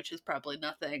streaming, which is probably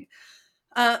nothing.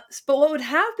 But what would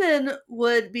happen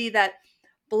would be that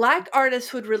black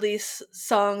artists would release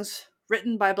songs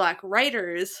written by black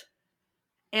writers,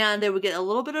 and they would get a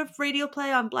little bit of radio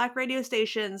play on black radio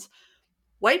stations.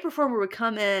 White performer would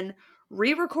come in,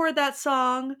 re-record that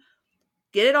song,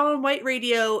 get it on white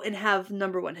radio, and have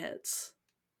number one hits.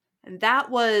 And that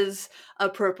was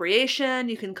appropriation.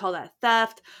 You can call that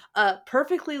theft.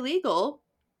 Perfectly legal.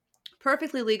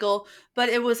 Perfectly legal. But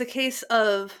it was a case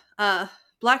of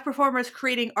black performers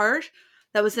creating art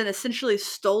that was then essentially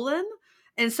stolen.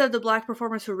 Instead of the black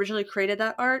performers who originally created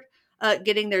that art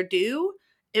getting their due,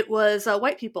 it was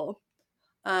white people.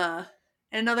 Uh,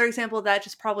 and another example of that,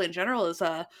 just probably in general, is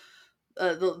the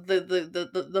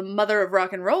mother of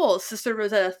rock and roll, Sister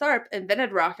Rosetta Tharpe,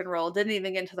 invented rock and roll. Didn't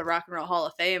even get into the Rock and Roll Hall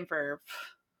of Fame for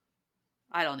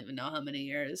I don't even know how many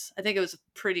years. I think it was a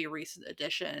pretty recent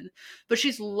addition, but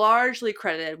she's largely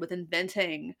credited with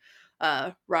inventing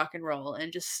rock and roll,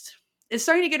 and just is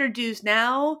starting to get her dues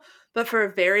now. But for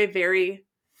a very, very,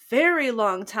 very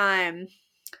long time,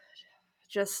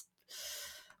 just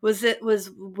was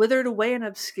withered away in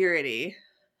obscurity.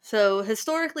 So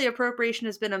historically, appropriation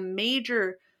has been a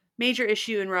major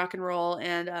issue in rock and roll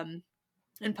and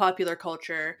in popular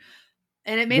culture.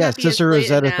 And it may Yeah, not be as Sister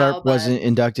blatant Rosetta now, Tharpe but wasn't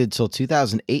inducted till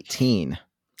 2018.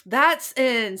 that's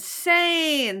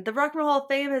insane. The Rock and Roll Hall of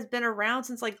Fame has been around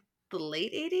since like the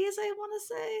late 80s, I want to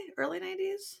say, early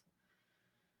 90s.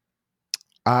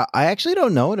 I actually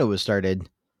don't know when it was started.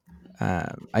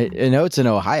 I know it's in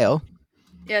Ohio.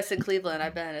 Yes, in Cleveland,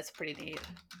 I've been. It's pretty neat.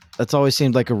 That's always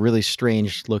seemed like a really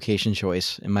strange location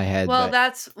choice in my head. Well,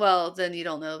 But then you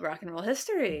don't know rock and roll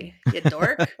history, you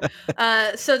dork.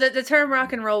 So the term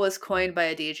rock and roll was coined by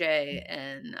a DJ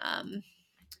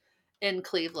in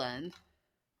Cleveland.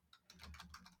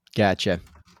 gotcha.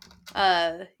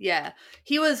 Yeah,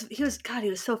 he was God, he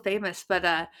was so famous, but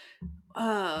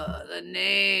the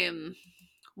name.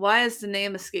 Why is the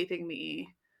name escaping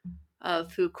me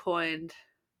of who coined?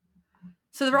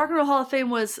 So the Rock and Roll Hall of Fame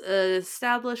was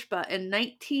established in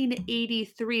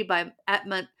 1983 by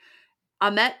Ahmet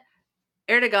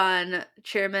Erdogan,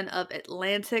 chairman of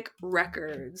Atlantic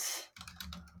Records.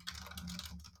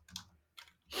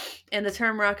 And the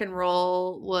term rock and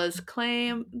roll was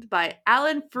claimed by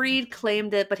Alan Freed,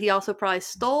 claimed it, but he also probably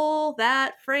stole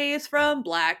that phrase from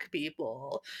black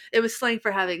people. It was slang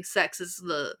for having sex is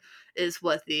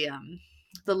what the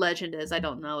legend is. I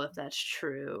don't know if that's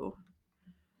true.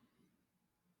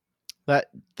 That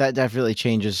definitely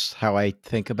changes how I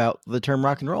think about the term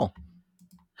rock and roll.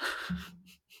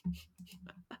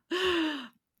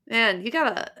 Man, you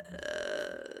gotta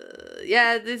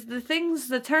yeah,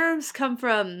 the terms come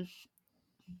from.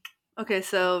 Okay,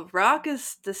 so rock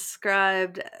is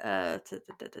described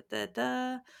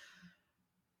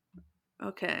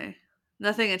okay,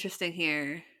 nothing interesting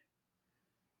here.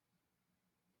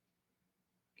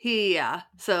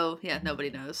 Nobody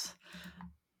knows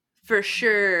for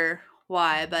sure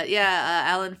why, but yeah,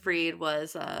 Alan Freed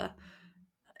was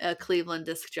a Cleveland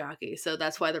disc jockey, so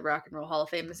that's why the Rock and Roll Hall of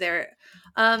Fame is there.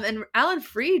 And Alan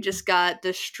Freed just got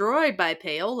destroyed by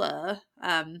payola.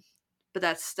 But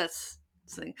that's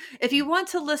something. If you want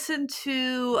to listen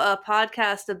to a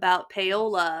podcast about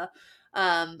payola,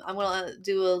 I'm gonna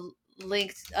do a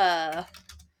link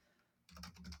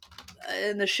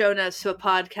in the show notes to a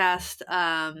podcast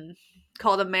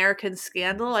called American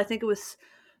Scandal. I think it was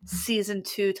season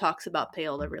 2, talks about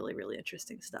payola. Really, really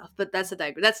interesting stuff. But that's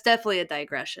that's definitely a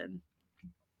digression.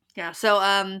 Yeah.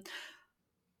 So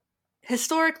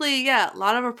historically, yeah, a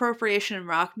lot of appropriation in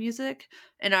rock music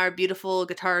and our beautiful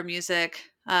guitar music.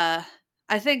 I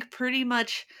think pretty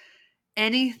much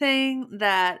anything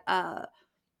that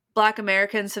Black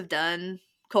Americans have done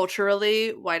culturally,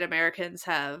 white Americans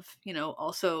have,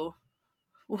 also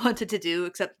wanted to do,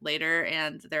 except later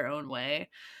and their own way.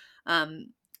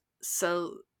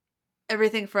 So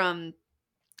everything from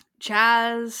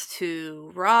jazz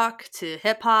to rock to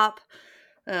hip hop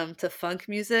to funk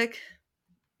music,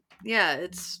 yeah,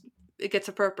 it gets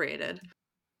appropriated.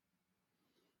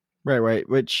 Right,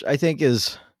 which I think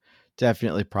is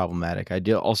definitely problematic. I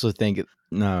do also think,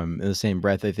 in the same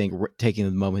breath, I think taking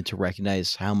the moment to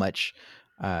recognize how much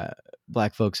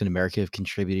Black folks in America have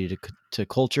contributed to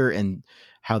culture and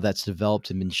how that's developed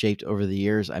and been shaped over the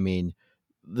years. I mean,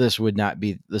 this would not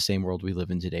be the same world we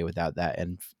live in today without that.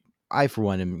 And I, for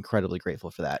one, am incredibly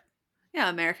grateful for that. Yeah,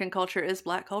 American culture is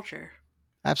Black culture.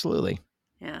 Absolutely.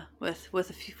 Yeah, with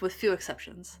few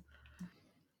exceptions.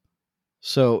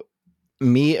 So,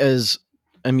 me as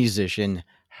a musician,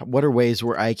 what are ways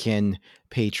where I can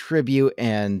pay tribute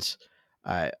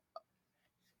uh,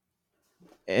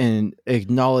 and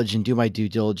acknowledge and do my due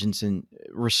diligence in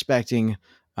respecting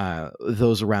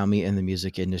those around me in the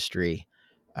music industry?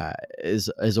 As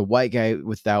a white guy,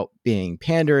 without being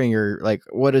pandering, or like,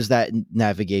 what does that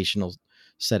navigational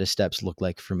set of steps look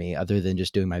like for me, other than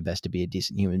just doing my best to be a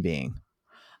decent human being?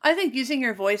 I think using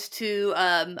your voice to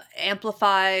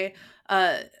amplify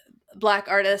uh, Black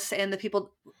artists and the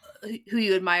people who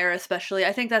you admire, especially,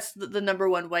 I think that's the number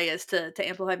one way, is to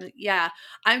amplify. Yeah,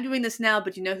 I'm doing this now,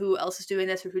 but you know who else is doing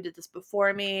this, or who did this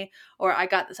before me, or I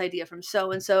got this idea from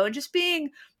so and so, and just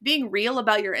being real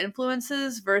about your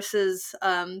influences versus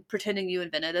pretending you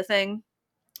invented a thing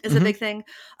is a big thing.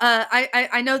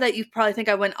 I know that you probably think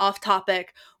I went off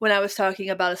topic when I was talking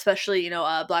about, especially,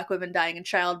 Black women dying in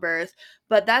childbirth,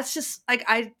 but that's just like,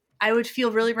 I would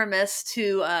feel really remiss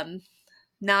to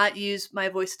not use my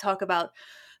voice to talk about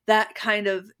that kind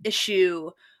of issue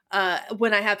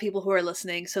when I have people who are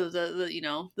listening. So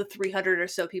the 300 or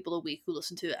so people a week who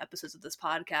listen to episodes of this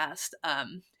podcast,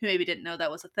 who maybe didn't know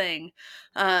that was a thing,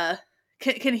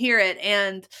 can hear it.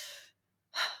 And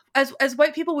as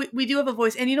white people, we do have a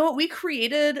voice, and you know what? We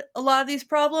created a lot of these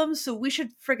problems, so we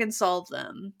should freaking solve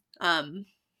them.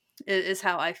 Is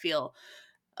how I feel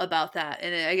about that,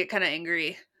 and I get kind of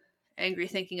angry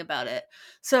thinking about it.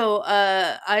 So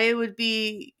I would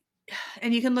be,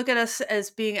 and you can look at us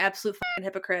as being absolute fucking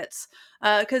hypocrites,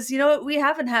 because you know what? We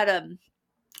haven't had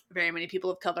very many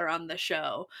people of color on the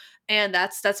show, and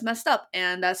that's messed up,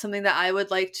 and that's something that I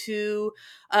would like to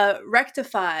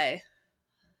rectify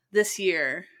this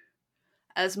year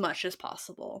as much as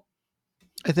possible.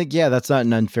 I think, yeah, that's not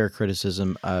an unfair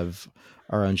criticism of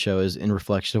our own show, is in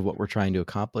reflection of what we're trying to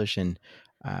accomplish. And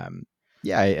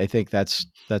yeah, I think that's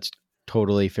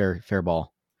totally fair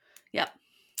ball. Yep.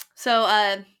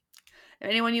 So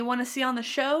anyone you want to see on the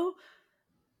show,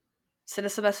 send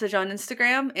us a message on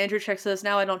Instagram. Andrew checks those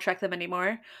now. I don't check them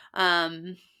anymore.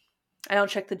 I don't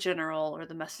check the general or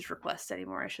the message request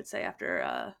anymore, I should say,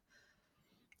 after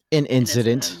an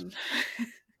incident.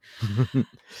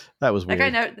 That was weird.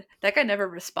 That guy never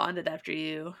responded after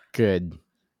you. Good.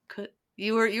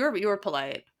 You were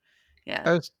polite. Yeah.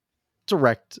 I was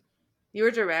direct. You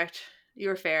were direct. You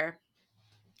were fair.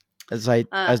 As I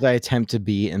attempt to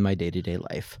be in my day-to-day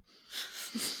life.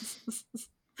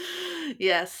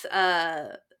 Yes.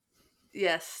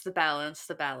 Yes, the balance.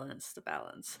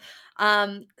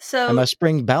 So I must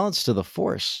bring balance to the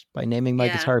force by naming my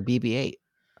guitar BB-8.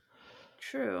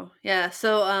 True. Yeah.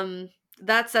 So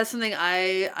that's something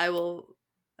I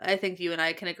think you and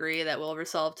I can agree that we'll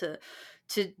resolve to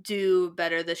do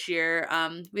better this year.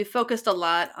 We've focused a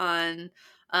lot on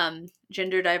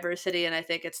gender diversity, and I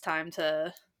think it's time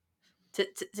to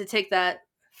take that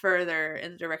further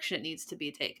in the direction it needs to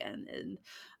be taken, and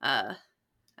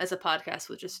as a podcast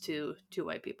with just two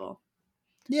white people.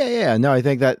 Yeah. No, I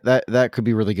think that could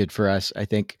be really good for us. I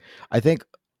think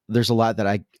there's a lot that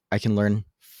I can learn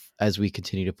as we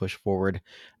continue to push forward,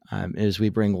 as we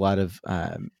bring a lot of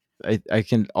I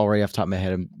can already off the top of my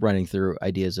head, I'm running through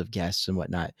ideas of guests and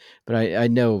whatnot, but I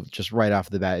know just right off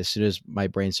the bat, as soon as my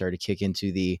brain started to kick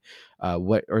into the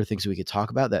what are things we could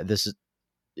talk about, that this is,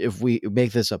 if we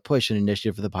make this a push and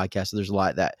initiative for the podcast, there's a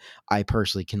lot that I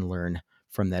personally can learn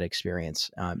from that experience,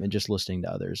 and just listening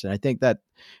to others. And I think that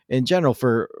in general,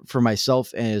 for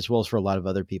myself and as well as for a lot of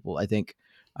other people, I think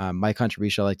my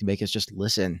contribution I like to make is just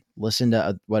listen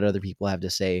to what other people have to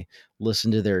say,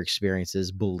 listen to their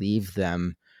experiences, believe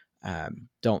them.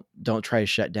 Don't try to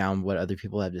shut down what other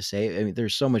people have to say. I mean,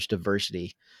 there's so much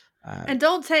diversity. And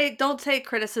don't take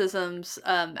criticisms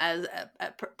as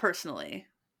personally.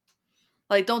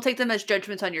 Like, don't take them as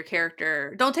judgments on your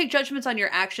character. Don't take judgments on your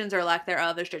actions or lack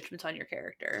thereof as judgments on your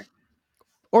character.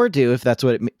 Or do, if that's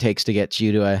what it takes to get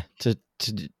you to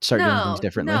start doing things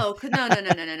differently. No.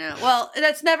 Well,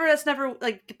 that's never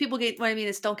like, people get, what I mean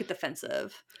is, don't get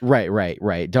defensive.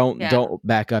 Right. Don't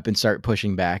back up and start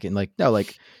pushing back and like, no,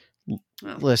 like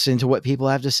listen to what people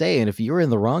have to say. And if you're in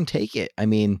the wrong, take it. I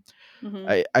mean,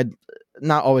 I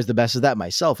not always the best at that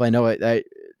myself. I know I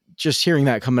just hearing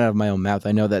that coming out of my own mouth,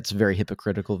 I know that's very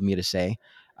hypocritical of me to say.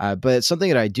 But it's something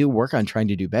that I do work on trying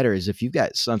to do better, is if you've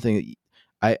got something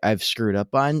that I've screwed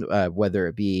up on, whether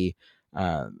it be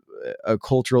a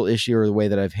cultural issue or the way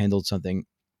that I've handled something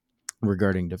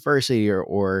regarding diversity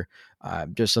or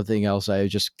just something else, I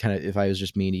just kind of, if I was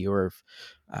just mean to you, or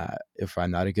if I'm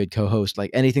not a good co-host,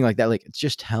 like anything like that, like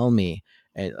just tell me,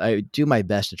 and I do my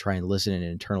best to try and listen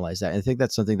and internalize that. And I think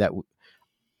that's something that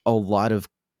a lot of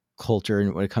culture,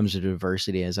 and when it comes to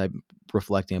diversity, as I'm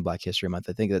reflecting on Black History Month,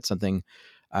 I think that's something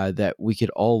that we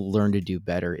could all learn to do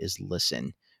better, is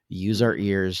listen, use our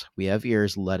ears. We have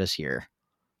ears. Let us hear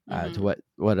to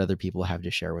what other people have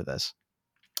to share with us.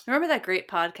 Remember that great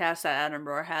podcast that Adam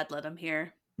Rohr had, Let Him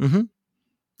Hear? Mm-hmm.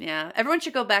 Yeah. Everyone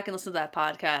should go back and listen to that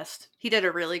podcast. He did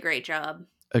a really great job.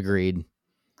 Agreed.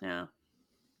 Yeah.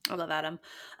 I love Adam.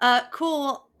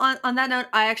 Cool. On that note,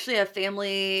 I actually have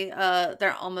family.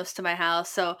 They're almost to my house,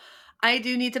 so I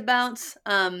do need to bounce.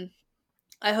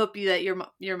 I hope that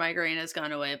your migraine has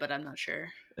gone away, but I'm not sure.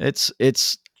 It's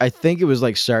I think it was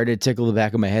like started to tickle the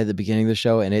back of my head at the beginning of the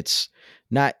show, and it's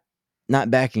not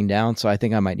backing down. So I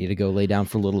think I might need to go lay down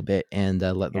for a little bit and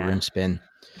let the room spin.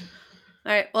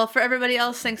 All right. Well, for everybody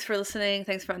else, thanks for listening.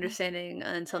 Thanks for understanding.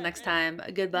 Until next time,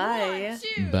 goodbye.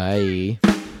 1, 2, Bye.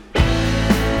 3.